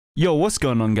Yo, what's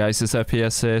going on guys, it's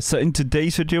FPS here. So in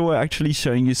today's video we're actually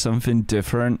showing you something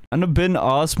different, and I've been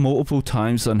asked multiple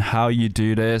times on how you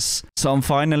do this, so I'm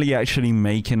finally actually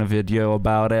making a video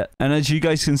about it. And as you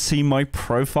guys can see, my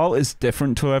profile is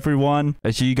different to everyone.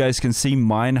 As you guys can see,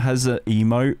 mine has an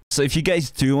emote. So if you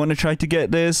guys do want to try to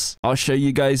get this, I'll show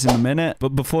you guys in a minute.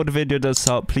 But before the video does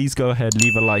start, please go ahead,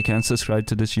 leave a like and subscribe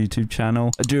to this YouTube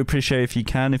channel. I do appreciate if you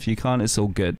can. If you can't, it's all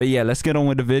good. But yeah, let's get on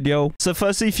with the video. So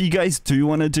firstly, if you guys do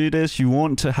want to do this, you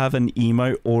want to have an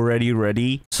emote already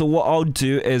ready. So what I'll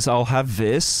do is I'll have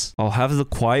this, I'll have the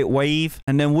quiet wave,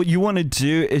 and then what you want to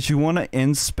do is you want to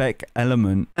inspect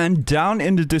element, and down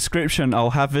in the description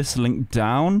I'll have this link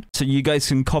down so you guys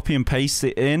can copy and paste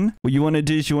it in. What you want to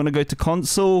do is you want to go to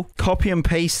console, copy and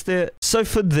paste it. So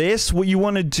for this, what you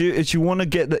want to do is you want to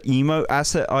get the emote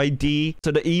asset ID.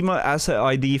 So the emote asset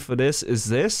ID for this is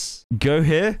this. Go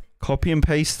here, copy and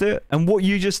paste it, and what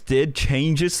you just did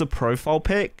changes the profile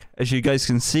pic. As you guys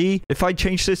can see, if I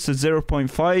change this to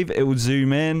 0.5, it will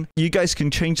zoom in. You guys can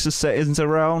change the settings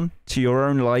around to your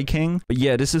own liking, but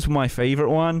yeah, this is my favorite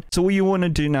one. So what you want to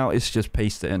do now is just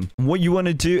paste it in. And what you want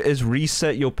to do is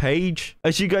reset your page.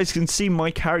 As you guys can see, my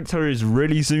character is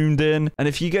really zoomed in, and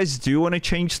if you guys do want to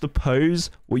change the pose,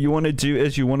 what you want to do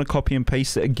is you want to copy and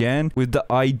paste it again with the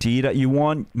ID that you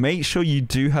want. Make sure you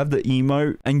do have the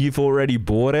emote and you've already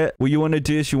bought it. What you want to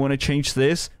do is you want to change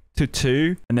this to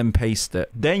 2 and then paste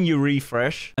it. Then you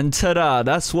refresh and ta-da,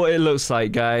 that's what it looks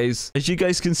like, guys. As you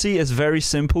guys can see, it's very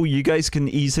simple. You guys can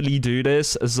easily do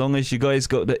this as long as you guys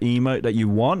got the emote that you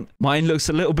want. Mine looks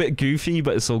a little bit goofy,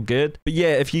 but it's all good. But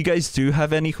yeah, if you guys do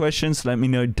have any questions, let me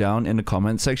know down in the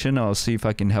comment section. I'll see if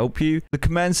I can help you. The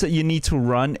commands that you need to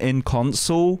run in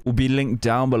console will be linked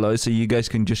down below so you guys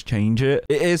can just change it.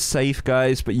 It is safe,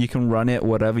 guys, but you can run it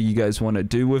whatever you guys want to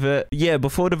do with it. But yeah,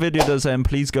 before the video does end,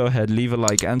 please go ahead, leave a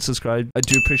like and subscribe. I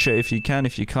do appreciate if you can.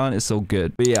 If you can't, it's all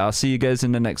good. But yeah, I'll see you guys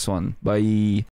in the next one. Bye.